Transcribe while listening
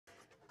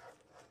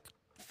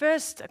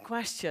First, a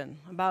question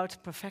about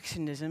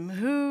perfectionism.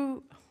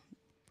 Who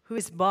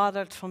is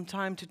bothered from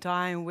time to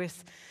time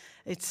with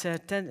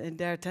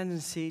their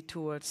tendency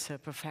towards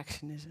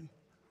perfectionism?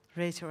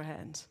 Raise your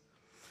hands.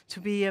 To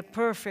be a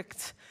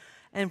perfect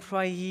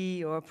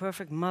employee or a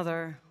perfect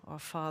mother or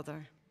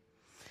father.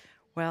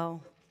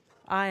 Well,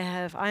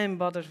 I am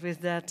bothered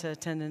with that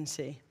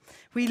tendency.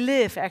 We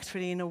live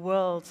actually in a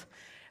world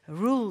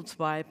ruled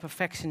by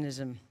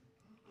perfectionism.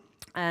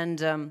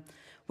 And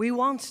we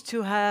want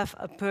to have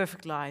a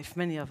perfect life,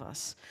 many of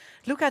us.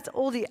 Look at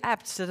all the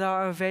apps that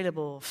are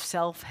available of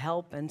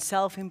self-help and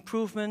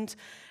self-improvement.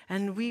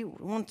 And we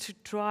want to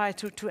try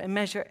to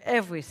measure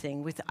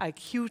everything with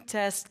IQ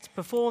tests,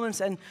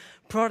 performance and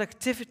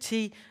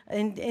productivity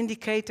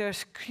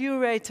indicators,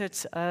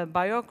 curated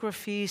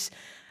biographies,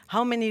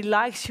 how many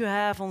likes you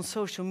have on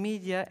social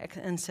media,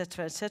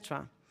 etc.,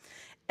 etc.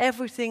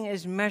 Everything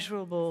is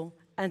measurable,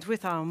 and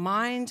with our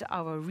mind,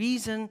 our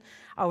reason,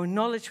 our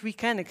knowledge, we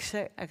can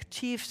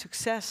achieve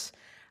success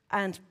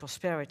and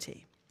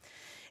prosperity.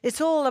 It's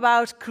all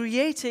about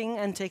creating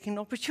and taking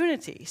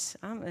opportunities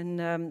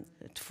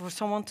for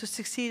someone to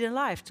succeed in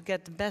life, to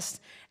get the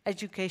best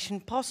education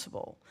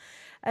possible.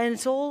 And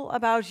it's all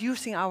about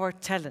using our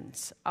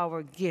talents,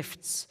 our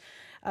gifts,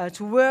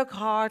 to work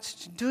hard,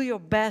 to do your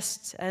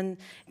best. And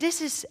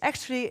this is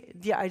actually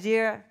the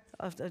idea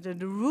of the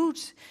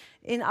roots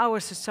in our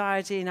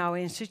society, in our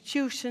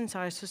institutions,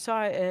 our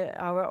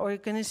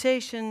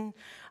organization,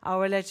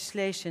 our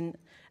legislation,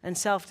 and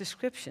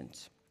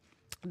self-descriptions.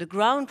 The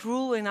ground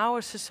rule in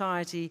our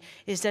society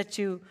is that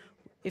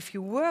if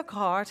you work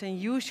hard and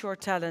use your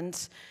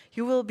talents,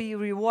 you will be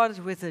rewarded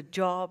with a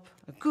job,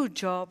 a good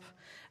job,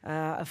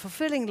 a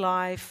fulfilling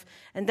life,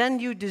 and then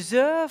you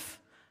deserve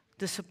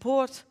the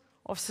support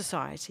of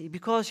society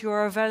because you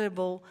are a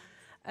valuable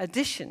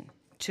addition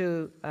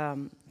to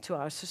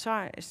our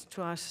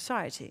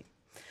society.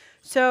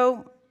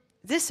 So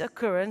this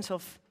occurrence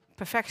of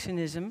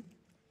perfectionism,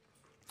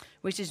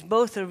 which is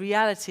both a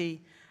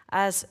reality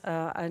as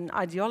an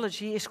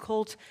ideology, is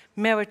called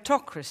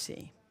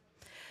meritocracy.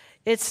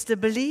 It's the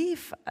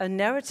belief, a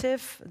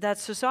narrative, that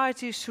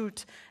society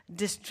should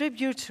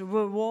distribute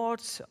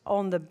rewards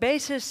on the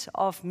basis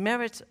of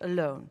merit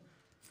alone.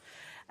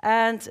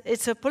 And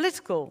it's a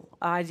political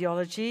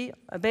ideology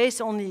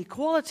based on the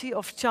equality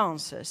of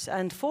chances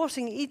and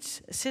forcing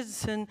each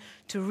citizen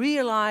to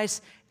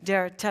realize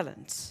their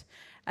talents.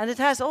 And it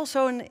has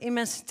also an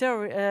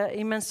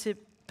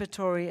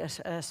emancipatory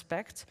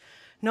aspect.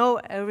 No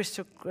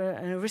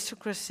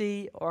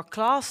aristocracy or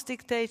class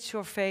dictates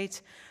your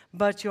fate,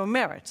 but your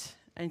merit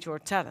and your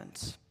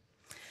talents.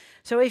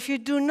 So if you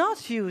do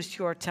not use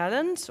your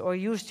talents or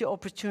use the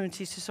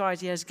opportunity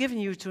society has given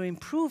you to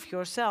improve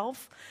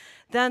yourself,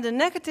 then the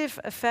negative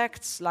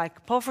effects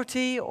like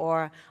poverty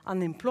or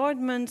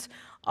unemployment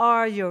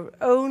are your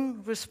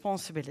own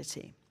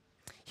responsibility.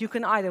 You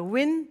can either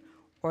win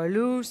or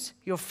lose.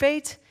 Your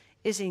fate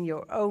is in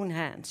your own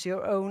hands,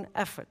 your own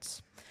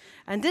efforts.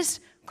 And this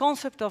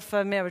concept of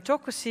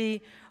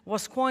meritocracy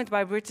was coined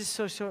by British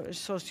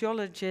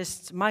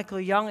sociologist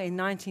Michael Young in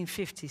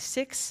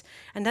 1956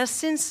 and has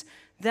since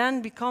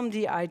then become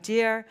the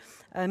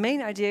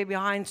main idea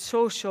behind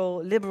social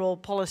liberal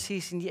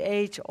policies in the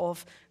age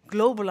of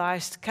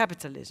globalized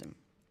capitalism.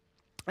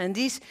 And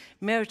these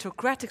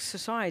meritocratic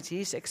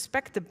societies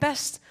expect the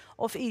best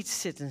of each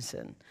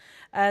citizen.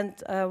 And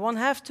one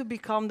has to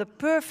become the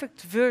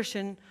perfect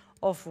version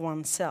of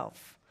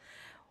oneself.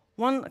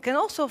 One can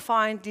also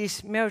find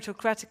these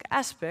meritocratic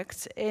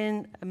aspects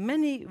in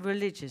many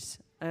religions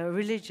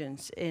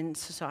in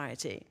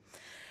society.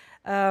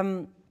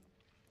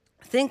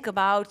 Think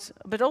about,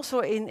 but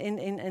also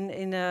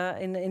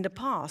in the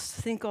past,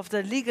 think of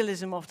the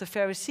legalism of the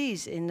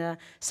Pharisees in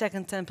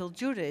Second Temple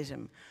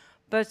Judaism.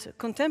 But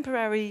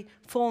contemporary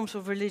forms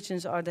of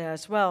religions are there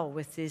as well,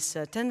 with this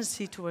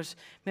tendency towards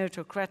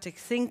meritocratic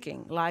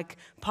thinking, like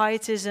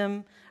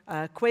Pietism,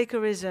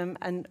 Quakerism,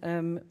 and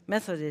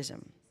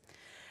Methodism.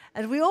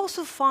 And we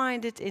also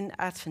find it in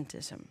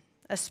Adventism,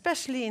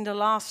 especially in the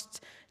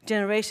last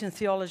generation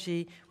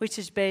theology, which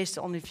is based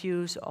on the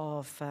views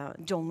of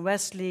John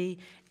Wesley,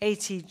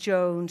 A.T.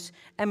 Jones,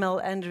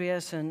 M.L.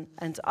 Andreasen,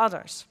 and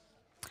others.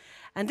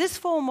 And this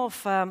form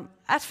of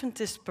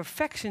Adventist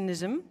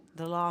perfectionism,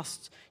 the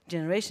last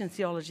generation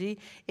theology,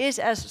 is,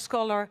 as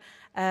scholar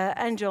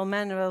Angel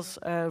Manuel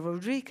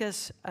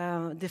Rodriguez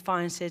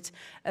defines it,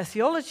 a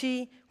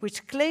theology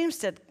which claims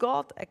that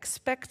God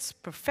expects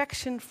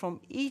perfection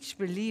from each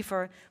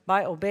believer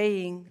by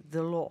obeying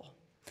the law.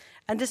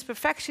 And this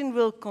perfection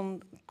will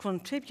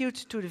contribute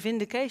to the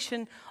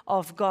vindication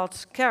of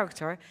God's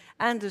character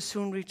and the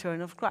soon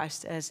return of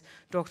Christ, as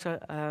Dr.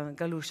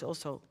 Galouche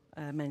also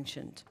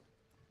mentioned.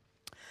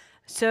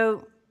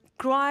 So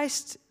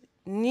Christ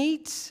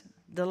needs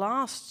the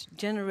last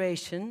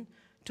generation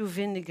to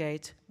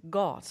vindicate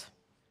God.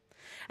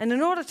 And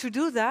in order to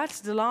do that,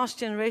 the last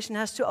generation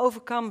has to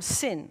overcome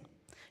sin,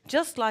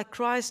 just like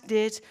Christ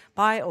did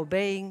by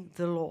obeying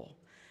the law.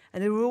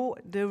 And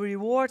the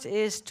reward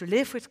is to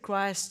live with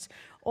Christ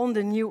on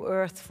the new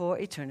earth for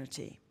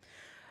eternity.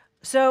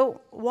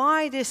 So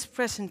why this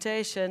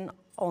presentation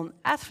on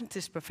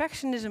Adventist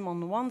perfectionism on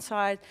the one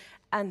side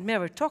and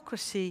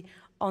meritocracy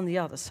on the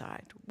other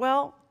side?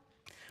 Well,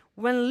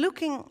 when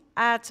looking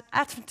at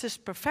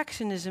Adventist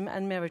perfectionism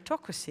and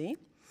meritocracy,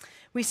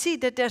 we see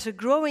that there's a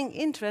growing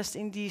interest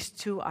in these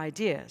two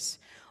ideas.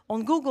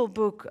 On Google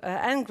Book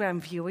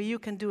Ngram Viewer, you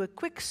can do a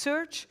quick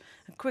search,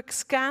 a quick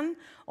scan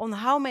on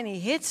how many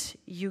hits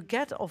you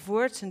get of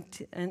words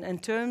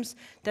and terms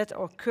that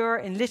occur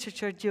in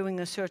literature during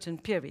a certain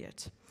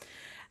period.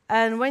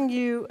 And when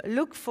you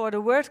look for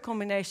the word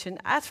combination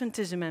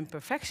Adventism and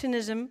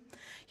perfectionism,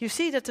 you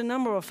see that the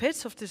number of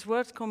hits of this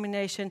word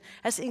combination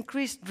has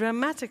increased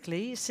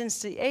dramatically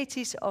since the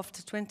 80s of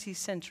the 20th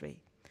century.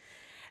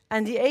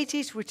 And the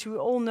 80s, which we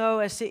all know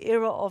as the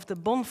era of the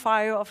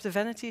bonfire of the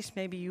vanities,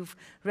 maybe you've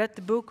read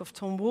the book of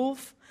Tom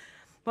Wolfe.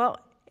 Well,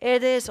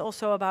 it is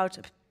also about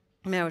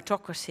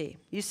meritocracy.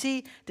 You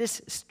see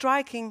this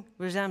striking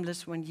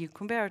resemblance when you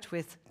compare it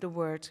with the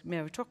word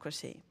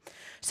meritocracy.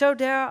 So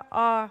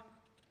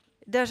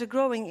there's a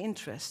growing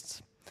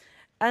interest.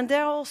 And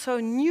there are also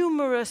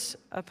numerous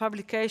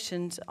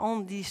publications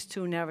on these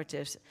two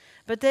narratives,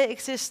 but they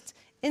exist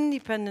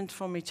independent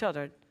from each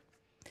other.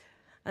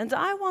 And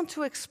I want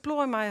to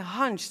explore my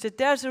hunch that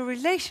there's a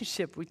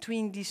relationship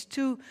between these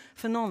two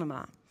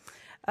phenomena,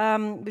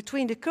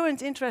 between the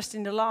current interest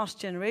in the last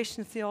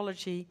generation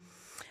theology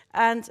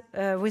and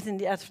within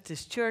the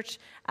Adventist Church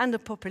and the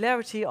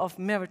popularity of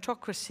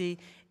meritocracy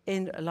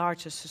in a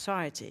larger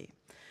society.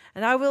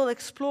 And I will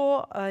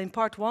explore in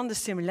part one the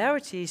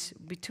similarities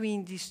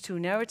between these two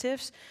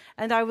narratives,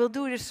 and I will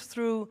do this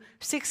through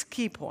 6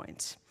 key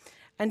points.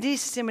 And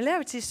these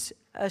similarities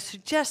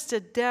suggest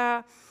that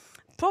there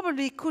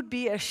probably could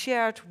be a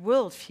shared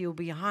worldview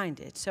behind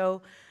it.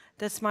 So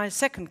that's my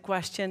second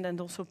question and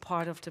also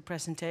part of the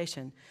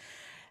presentation.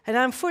 And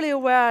I'm fully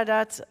aware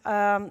that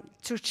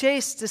to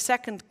chase the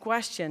second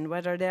question,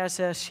 whether there's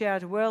a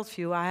shared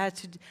worldview,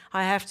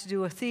 I have to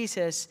do a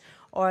thesis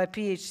or a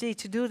PhD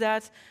to do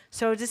that.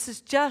 So this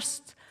is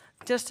just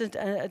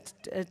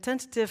a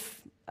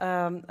tentative.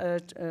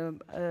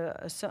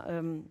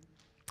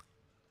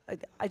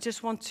 I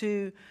just want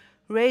to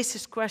raise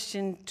this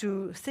question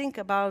to think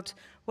about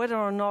whether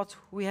or not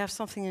we have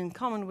something in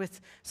common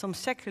with some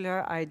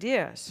secular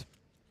ideas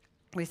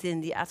within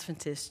the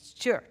Adventist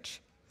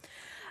Church.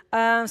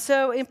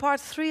 So in part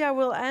 3, I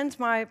will end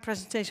my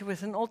presentation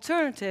with an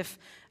alternative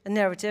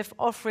narrative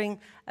offering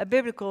a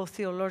biblical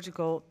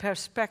theological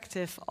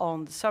perspective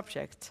on the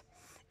subject.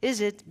 Is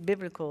it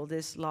biblical,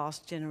 this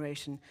last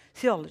generation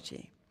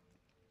theology?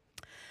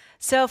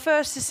 So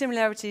first, the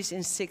similarities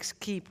in 6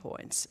 key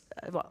points.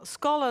 Well,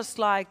 scholars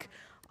like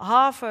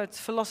Harvard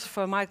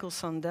philosopher Michael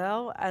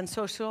Sandel and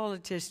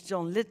sociologist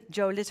Joe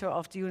Litter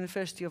of the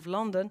University of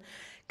London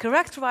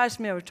characterized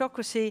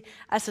meritocracy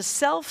as a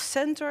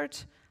self-centered,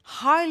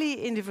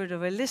 highly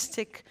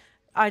individualistic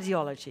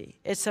ideology.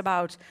 It's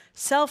about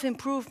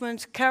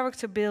self-improvement,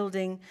 character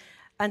building,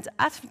 and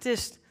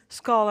Adventist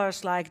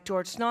scholars like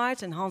George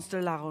Knight and Hans de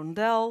la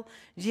Rondelle,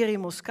 Jiri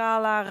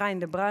Moskala, Rein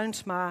de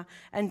Bruinsma,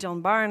 and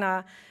John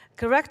Barna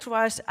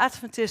characterized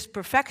Adventist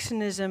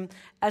perfectionism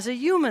as a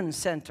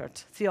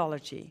human-centered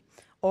theology,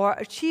 or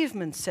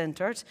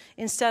achievement-centered,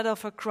 instead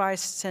of a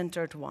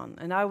Christ-centered one.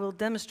 And I will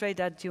demonstrate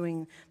that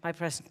during my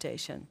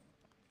presentation.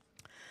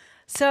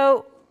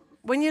 So,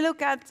 when you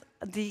look at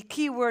the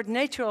keyword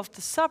nature of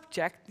the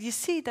subject, you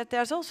see that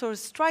there's also a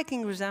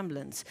striking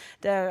resemblance.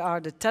 There are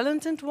the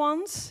talented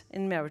ones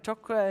in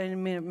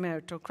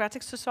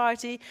meritocratic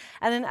society,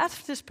 and in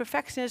Adventist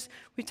perfectionists,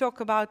 we talk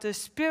about the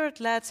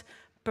spirit-led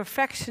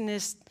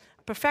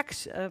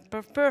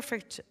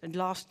perfect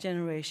last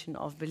generation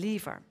of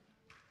believer.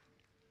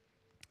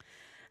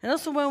 And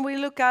also when we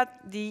look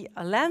at the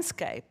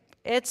landscape,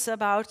 it's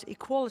about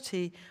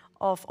equality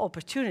of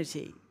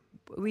opportunity.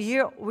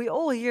 We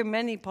all hear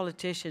many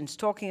politicians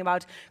talking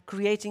about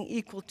creating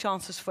equal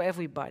chances for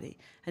everybody.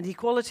 And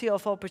equality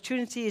of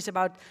opportunity is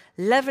about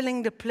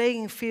leveling the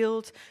playing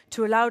field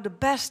to allow the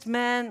best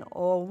man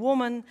or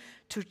woman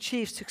to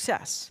achieve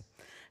success.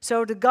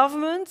 So the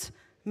government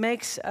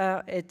makes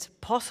it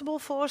possible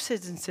for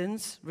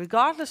citizens,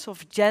 regardless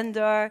of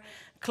gender,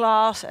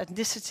 class,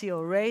 ethnicity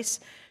or race,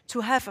 to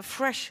have a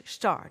fresh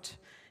start.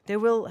 They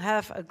will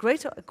have a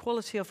greater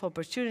equality of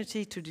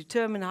opportunity to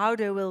determine how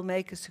they will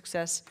make a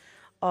success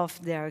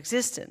of their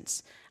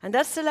existence. And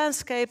that's the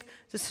landscape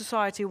the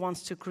society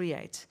wants to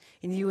create.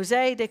 In the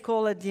USA, they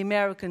call it the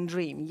American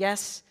dream.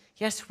 Yes,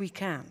 yes, we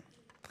can.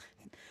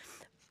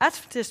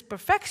 Adventist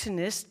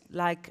perfectionist,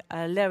 like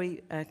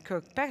Larry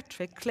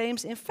Kirkpatrick,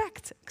 claims, in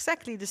fact,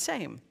 exactly the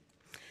same.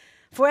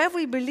 For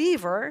every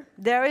believer,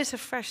 there is a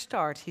fresh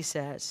start, he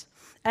says,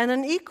 and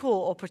an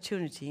equal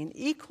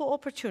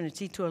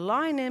opportunity to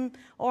align him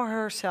or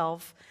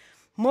herself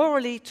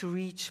morally to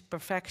reach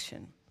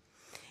perfection.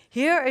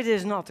 Here it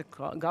is not the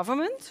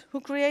government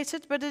who creates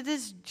it, but it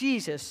is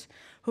Jesus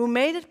who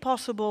made it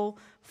possible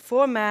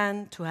for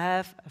man to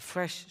have a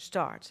fresh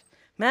start.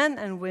 men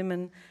and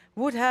women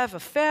would have a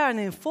fair and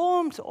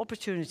informed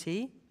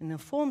opportunity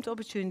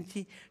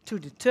to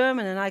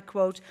determine, and I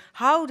quote,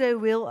 how they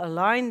will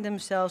align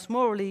themselves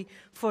morally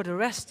for the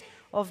rest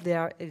of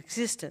their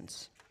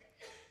existence.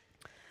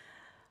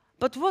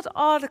 But what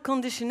are the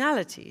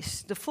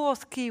conditionalities, the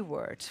fourth key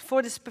word,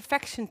 for this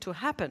perfection to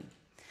happen?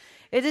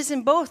 It is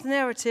in both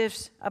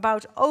narratives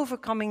about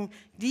overcoming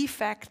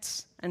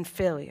defects and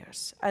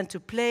failures and to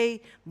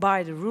play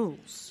by the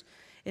rules.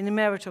 In a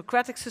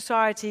meritocratic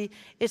society,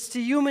 it's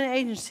the human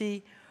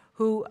agency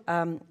who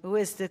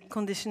is the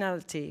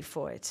conditionality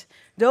for it.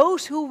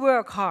 Those who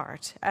work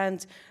hard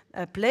and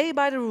play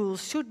by the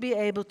rules should be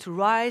able to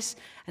rise,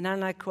 and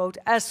then I quote,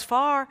 as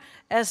far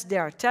as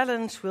their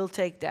talents will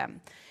take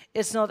them.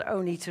 It's not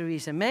only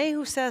Theresa May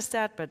who says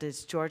that, but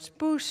it's George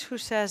Bush who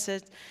says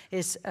it.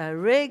 It's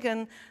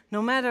Reagan.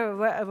 No matter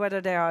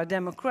whether they are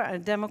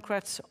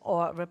Democrats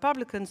or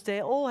Republicans,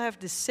 they all have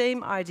the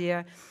same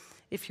idea.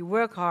 If you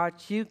work hard,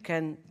 you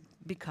can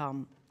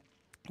become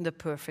the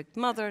perfect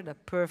mother, the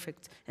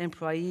perfect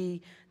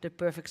employee, the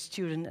perfect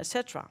student,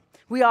 etc.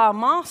 We are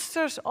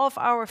masters of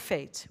our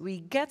fate. We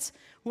get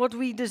what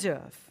we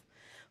deserve.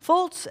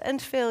 Faults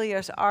and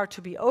failures are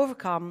to be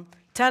overcome.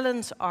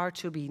 Talents are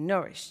to be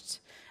nourished.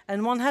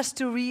 And one has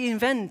to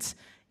reinvent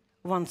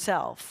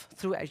oneself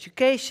through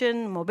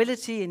education,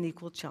 mobility, and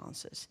equal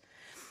chances.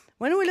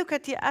 When we look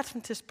at the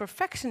Adventist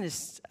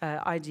perfectionist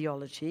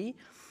ideology,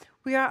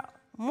 we are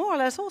more or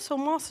less also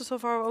masters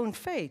of our own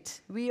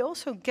fate. We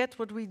also get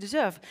what we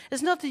deserve.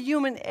 It's not the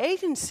human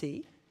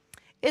agency,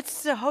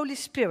 it's the Holy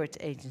Spirit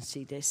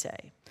agency, they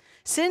say.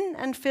 Sin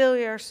and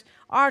failures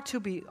are to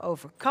be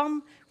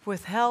overcome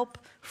with help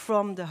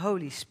from the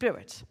Holy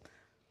Spirit.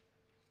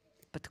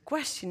 But the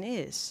question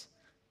is,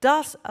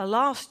 does a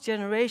last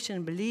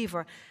generation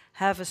believer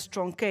have a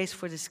strong case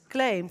for his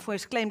claim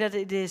that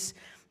it is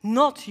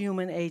not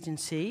human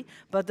agency,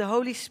 but the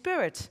Holy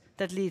Spirit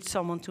that leads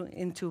someone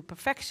into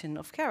perfection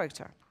of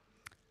character?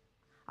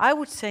 I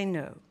would say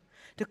no.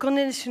 The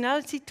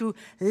conditionality to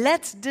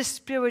let the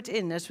Spirit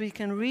in, as we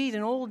can read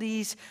in all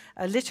these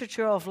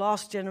literature of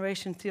last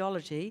generation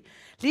theology,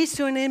 leads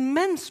to an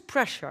immense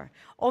pressure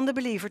on the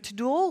believer to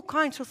do all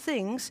kinds of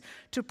things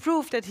to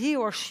prove that he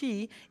or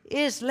she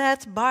is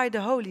led by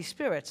the Holy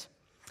Spirit.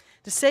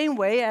 The same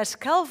way as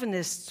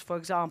Calvinists, for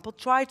example,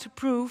 try to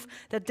prove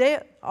that they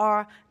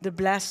are the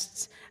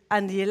blessed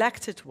and the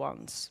elected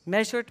ones,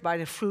 measured by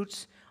the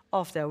fruits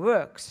of their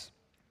works.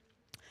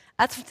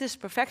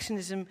 Adventist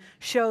perfectionism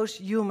shows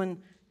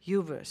human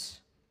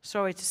hubris.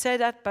 Sorry to say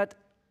that, but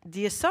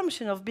the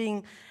assumption of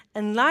being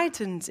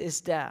enlightened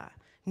is there,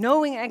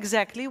 knowing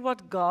exactly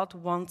what God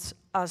wants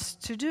us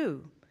to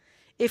do.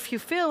 If you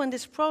fail in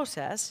this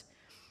process,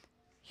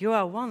 you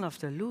are one of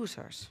the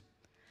losers.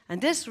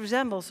 And this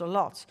resembles a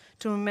lot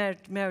to a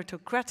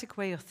meritocratic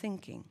way of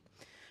thinking.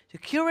 The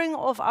curing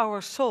of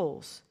our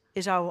souls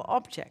is our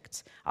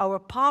object, our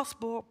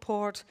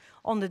passport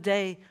on the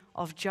day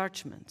of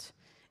judgment.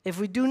 If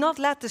we do not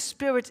let the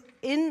Spirit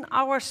in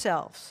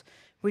ourselves,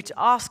 which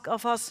asks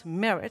of us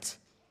merit,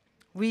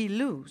 we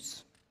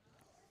lose.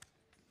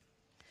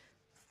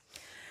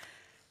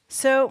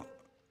 So,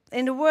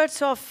 in the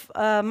words of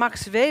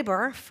Max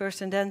Weber,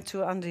 first and then to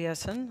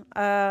Andreasen,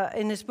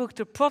 in his book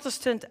The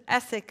Protestant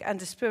Ethic and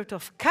the Spirit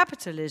of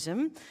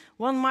Capitalism,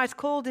 one might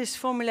call these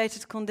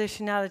formulated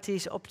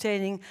conditionalities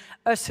obtaining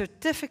a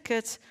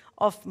certificate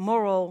of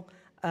moral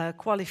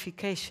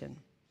qualification.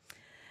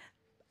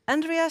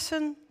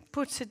 Andreasen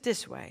puts it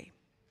this way: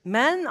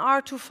 men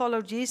are to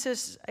follow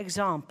Jesus'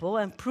 example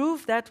and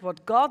prove that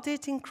what God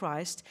did in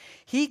Christ,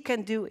 he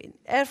can do in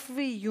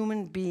every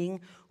human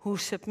being who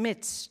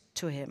submits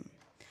to him.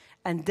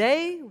 And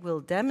they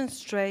will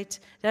demonstrate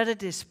that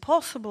it is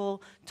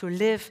possible to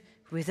live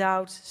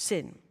without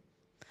sin.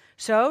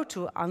 So,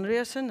 to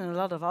Andreasen and a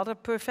lot of other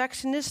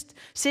perfectionists,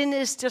 sin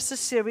is just a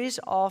series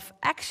of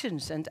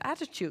actions and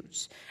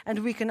attitudes. And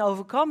we can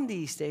overcome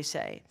these, they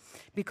say.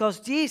 Because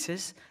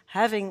Jesus,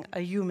 having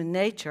a human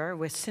nature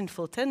with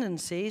sinful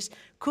tendencies,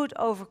 could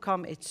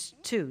overcome it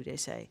too, they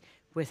say,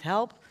 with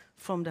help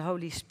from the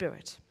Holy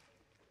Spirit.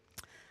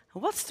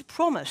 What's the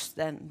promise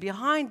then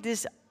behind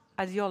these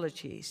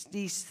ideologies,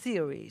 these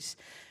theories?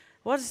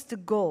 What is the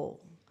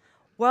goal?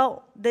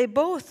 Well, they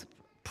both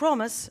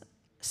promise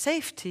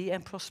safety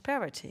and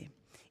prosperity.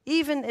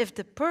 Even if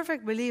the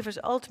perfect believer's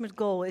ultimate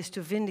goal is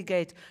to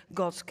vindicate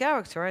God's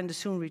character and the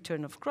soon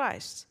return of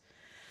Christ.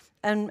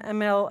 And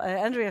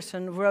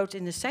Andreasen wrote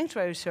in the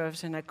sanctuary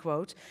service, and I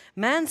quote,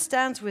 "Man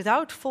stands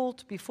without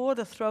fault before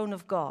the throne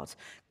of God.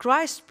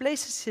 Christ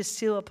places his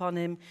seal upon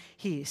him.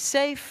 He is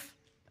safe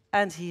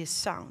and he is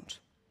sound."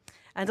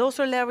 And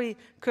also Larry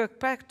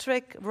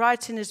Kirkpatrick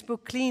writes in his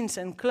book Cleans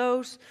and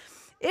Close,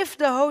 "If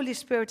the Holy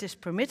Spirit is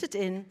permitted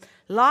in,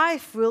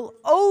 life will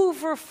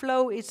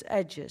overflow its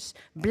edges.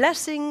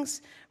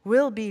 Blessings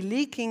will be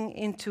leaking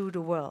into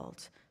the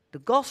world. The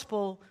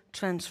gospel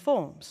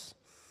transforms."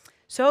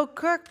 So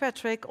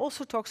Kirkpatrick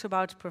also talks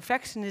about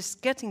perfectionists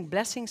getting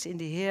blessings in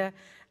the here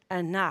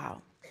and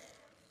now.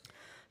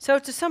 So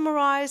to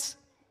summarize,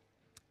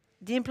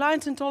 The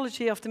implied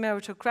ontology of the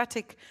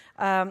meritocratic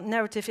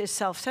narrative is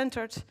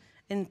self-centered.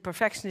 In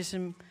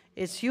perfectionism,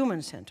 it's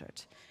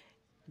human-centered.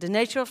 The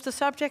nature of the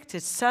subject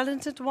is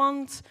talented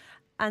ones,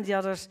 and the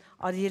others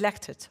are the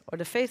elected or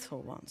the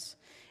faithful ones.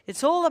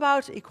 It's all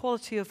about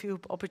equality of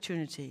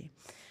opportunity.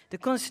 The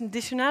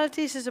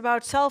conditionalities is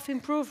about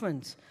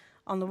self-improvement.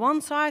 On the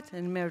one side,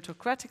 in the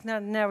meritocratic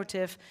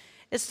narrative,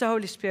 it's the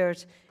Holy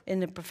Spirit in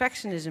the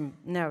perfectionism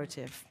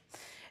narrative.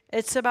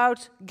 It's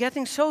about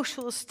getting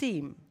social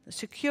esteem,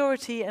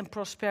 security and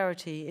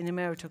prosperity in a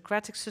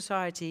meritocratic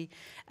society,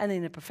 and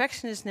in a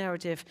perfectionist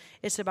narrative,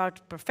 it's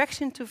about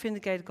perfection to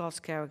vindicate God's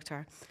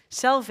character,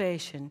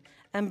 salvation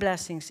and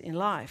blessings in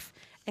life,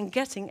 and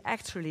getting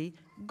actually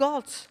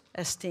God's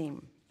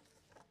esteem.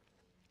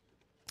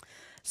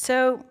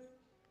 So,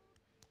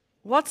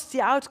 what's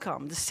the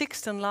outcome? The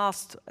sixth and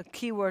last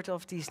keyword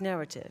of these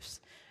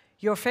narratives.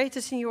 Your fate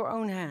is in your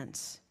own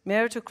hands.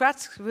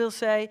 Meritocrats will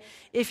say,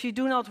 if you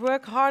do not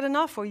work hard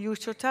enough or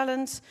use your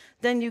talents,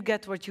 then you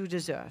get what you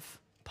deserve,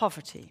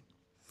 poverty.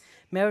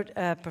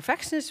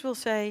 Perfectionists will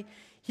say,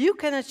 you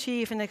can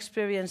achieve and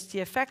experience the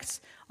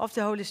effects of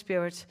the Holy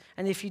Spirit,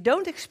 and if you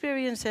don't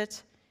experience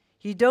it,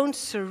 you don't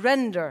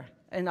surrender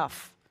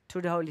enough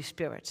to the Holy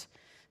Spirit.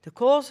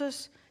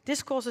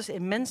 This causes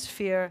immense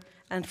fear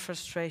and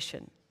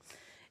frustration.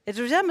 It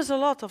resembles a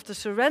lot of the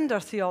surrender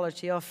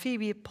theology of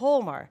Phoebe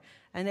Palmer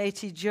and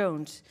A.T.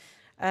 Jones,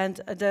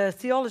 and the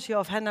theology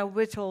of Hannah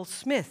Whitall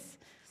Smith.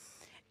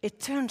 It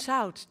turns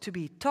out to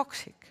be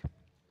toxic.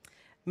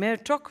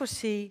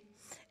 Meritocracy,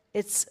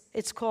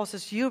 it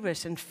causes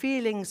hubris and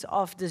feelings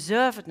of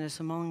deservedness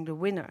among the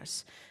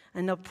winners,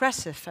 and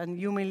oppressive and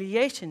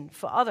humiliation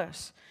for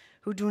others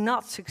who do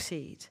not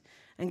succeed,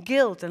 and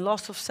guilt and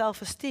loss of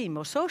self-esteem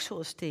or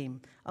social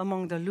esteem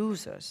among the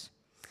losers.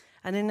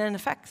 And in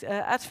fact,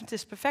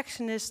 Adventist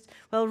perfectionists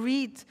will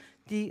read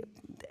the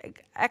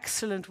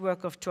excellent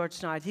work of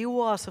George Knight. He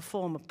was a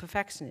former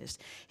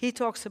perfectionist. He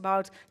talks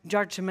about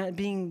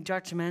being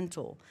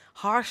judgmental,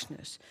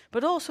 harshness,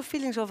 but also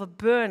feelings of a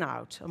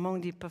burnout among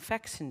the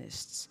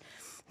perfectionists.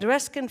 The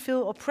rest can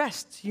feel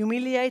oppressed,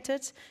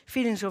 humiliated,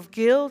 feelings of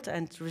guilt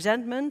and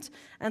resentment,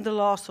 and the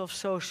loss of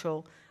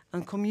social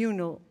and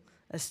communal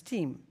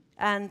esteem,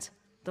 and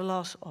the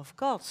loss of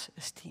God's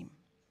esteem.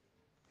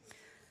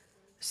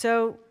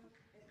 So,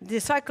 the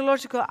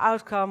psychological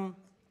outcome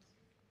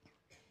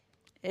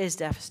is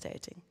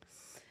devastating.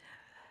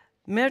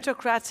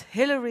 Meritocrat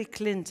Hillary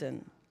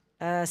Clinton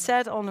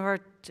said on her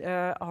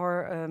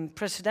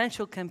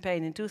presidential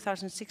campaign in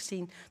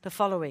 2016 the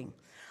following: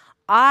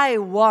 I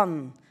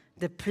won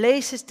the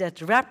places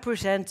that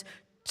represent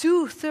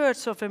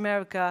 2/3 of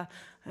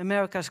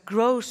America's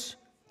gross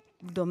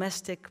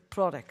domestic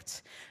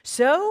product.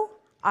 So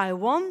I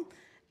won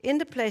in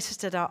the places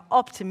that are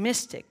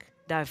optimistic,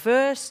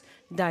 diverse,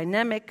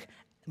 dynamic,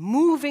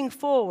 moving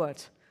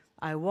forward.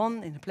 I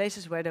won in the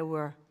places where there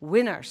were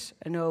winners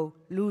and no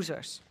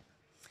losers.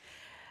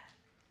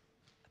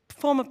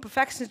 Former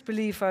perfectionist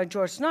believer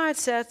George Knight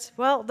said,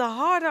 well, the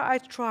harder I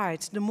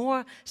tried, the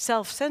more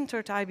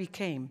self-centered I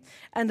became,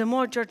 and the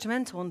more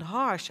judgmental and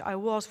harsh I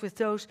was with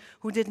those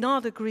who did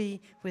not agree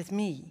with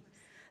me.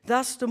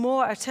 Thus, the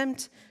more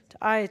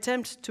I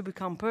attempt to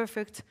become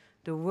perfect,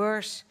 the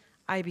worse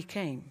I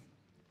became.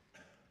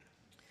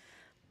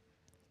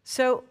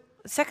 So,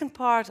 the second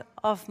part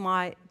of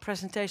my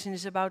presentation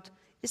is about,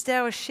 is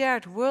there a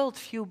shared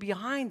worldview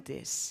behind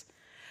this?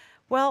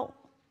 Well,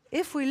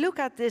 if we look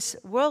at this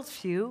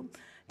worldview,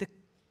 the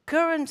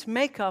current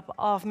makeup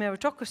of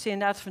meritocracy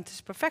and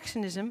Adventist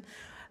perfectionism,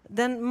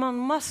 then one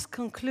must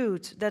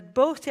conclude that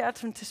both the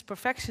Adventist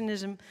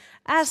perfectionism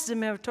as the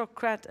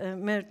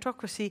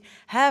meritocracy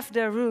have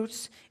their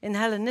roots in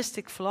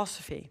Hellenistic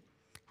philosophy,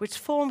 which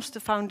forms the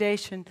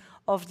foundation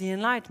of the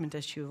Enlightenment,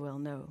 as you well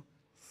know.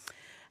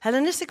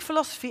 Hellenistic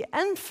philosophy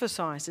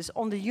emphasizes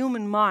on the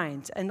human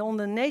mind and on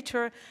the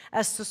nature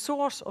as the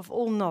source of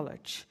all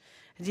knowledge.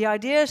 The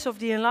ideas of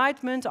the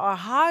Enlightenment are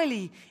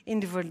highly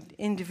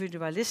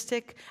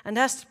individualistic and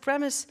has the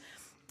premise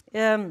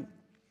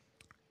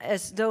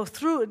as though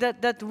through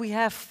that we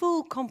have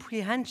full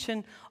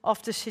comprehension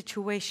of the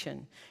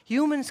situation.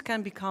 Humans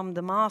can become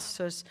the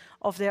masters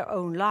of their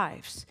own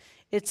lives.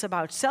 It's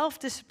about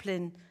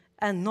self-discipline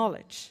and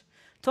knowledge.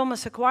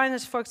 Thomas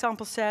Aquinas, for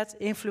example, said,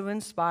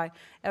 influenced by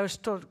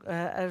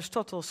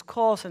Aristotle's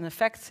cause and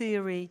effect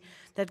theory,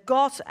 that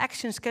God's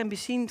actions can be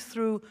seen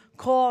through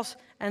cause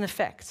and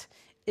effect.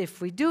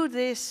 If we do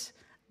this,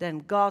 then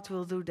God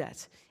will do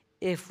that.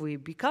 If we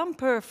become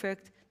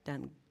perfect,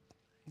 then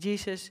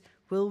Jesus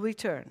will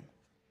return.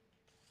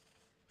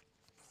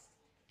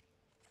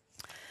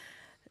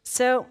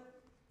 So,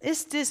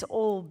 is this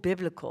all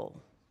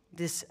biblical,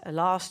 this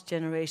last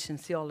generation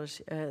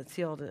theology?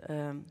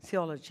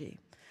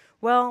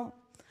 Well,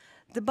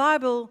 the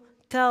Bible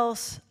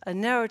tells a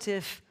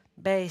narrative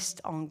based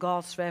on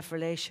God's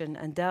revelation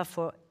and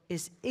therefore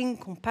is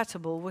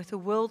incompatible with the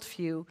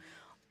worldview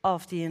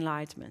of the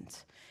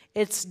Enlightenment.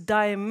 It's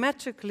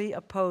diametrically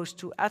opposed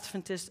to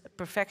Adventist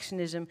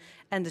perfectionism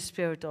and the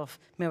spirit of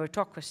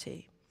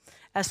meritocracy.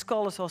 as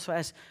scholars also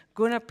as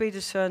Gunnar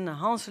Peterson,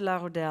 Hans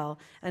Larodel,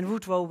 and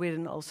Woodrow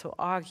Wilson also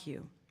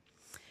argue.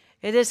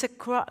 It is a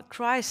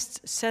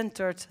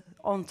Christ-centered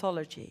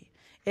ontology.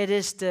 It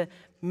is the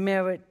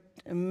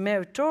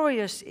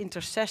meritorious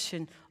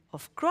intercession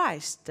of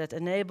Christ that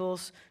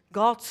enables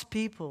God's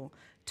people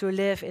to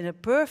live in a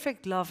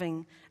perfect,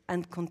 loving,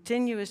 and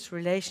continuous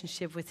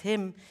relationship with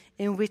Him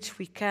in which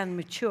we can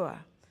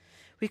mature.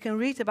 We can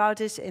read about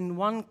this in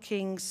 1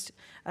 Kings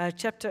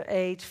chapter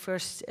 8,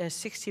 verse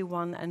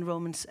 61, and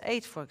Romans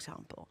 8, for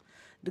example.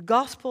 The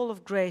gospel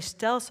of grace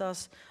tells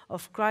us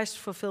of Christ's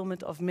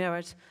fulfillment of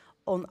merit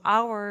on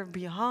our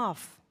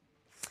behalf.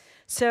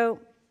 So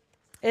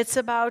it's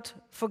about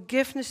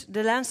forgiveness.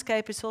 The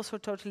landscape is also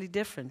totally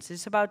different.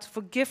 It's about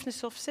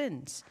forgiveness of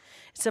sins.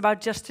 It's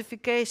about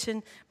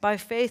justification by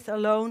faith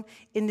alone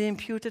in the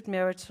imputed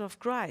merits of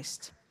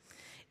Christ.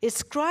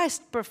 It's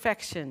Christ's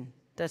perfection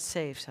that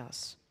saves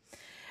us.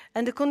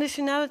 And the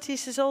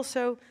conditionalities is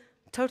also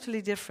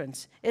totally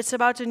different. It's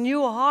about a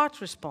new heart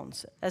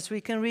response, as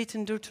we can read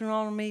in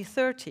Deuteronomy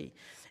 30.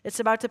 It's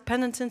about a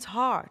penitent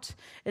heart.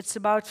 It's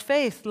about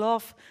faith,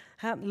 love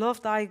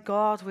thy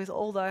God with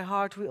all thy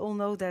heart. We all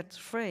know that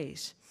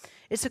phrase.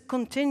 It's a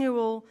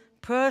continual,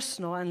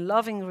 personal and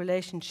loving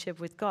relationship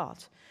with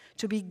God.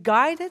 To be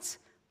guided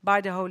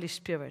by the Holy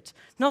Spirit,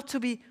 not to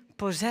be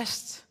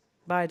possessed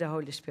by the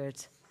Holy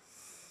Spirit.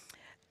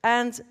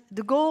 And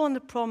the goal and the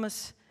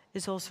promise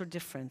is also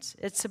different.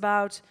 It's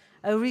about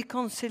a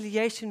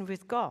reconciliation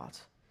with God.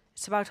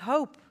 It's about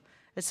hope.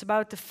 It's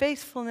about the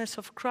faithfulness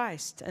of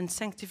Christ and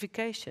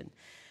sanctification.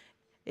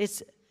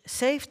 It's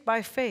saved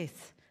by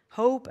faith,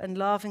 hope and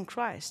love in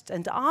Christ.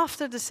 And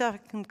after the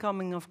second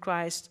coming of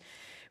Christ,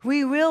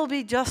 we will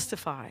be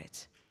justified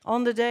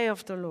on the day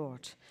of the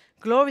Lord.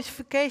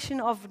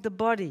 Glorification of the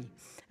body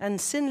and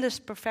sinless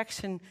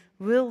perfection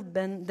will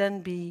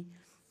then be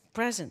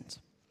present.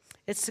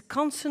 It's the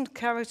constant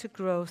character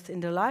growth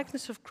in the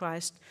likeness of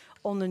Christ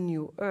on the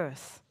new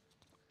earth.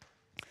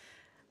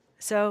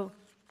 So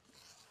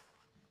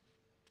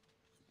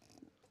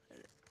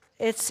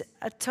it's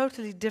a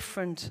totally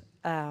different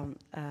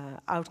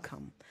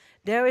outcome.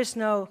 There is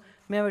no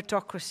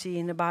meritocracy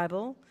in the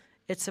Bible.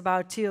 It's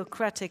about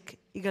theocratic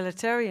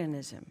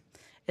egalitarianism.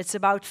 It's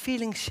about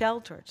feeling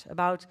sheltered,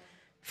 about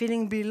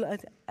feeling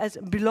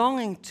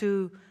belonging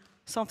to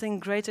something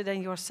greater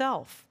than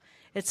yourself.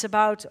 It's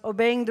about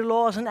obeying the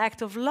law as an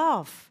act of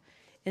love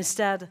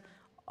instead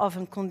of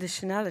a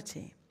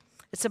conditionality.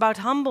 It's about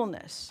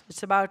humbleness.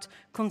 It's about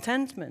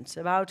contentment,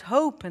 about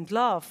hope and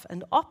love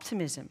and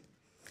optimism.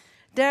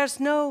 There's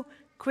no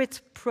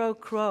quid pro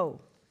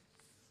quo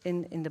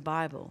in the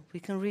Bible. We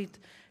can read,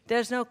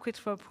 there's no quid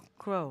pro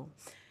quo.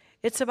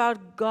 It's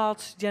about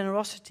God's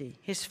generosity,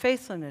 His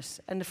faithfulness,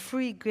 and the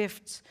free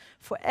gifts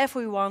for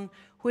everyone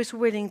who is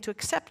willing to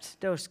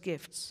accept those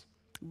gifts.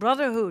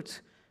 Brotherhood,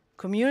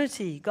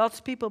 community, God's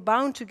people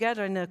bound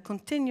together in a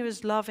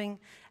continuous loving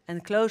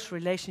and close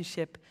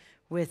relationship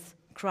with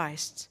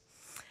Christ.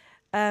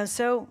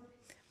 So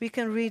we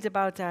can read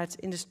about that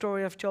in the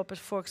story of Job,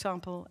 for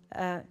example.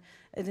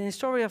 In the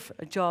story of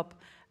Job,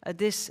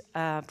 this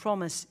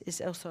promise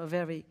is also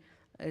very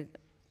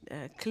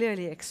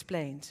clearly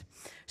explained.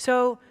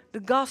 So the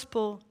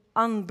gospel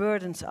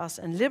unburdens us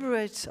and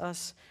liberates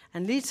us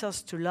and leads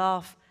us to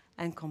love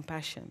and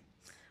compassion.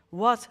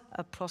 What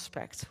a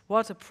prospect,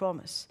 what a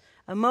promise.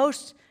 A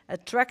most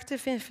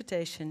attractive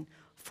invitation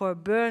for a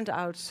burned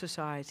out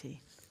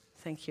society.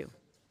 Thank you.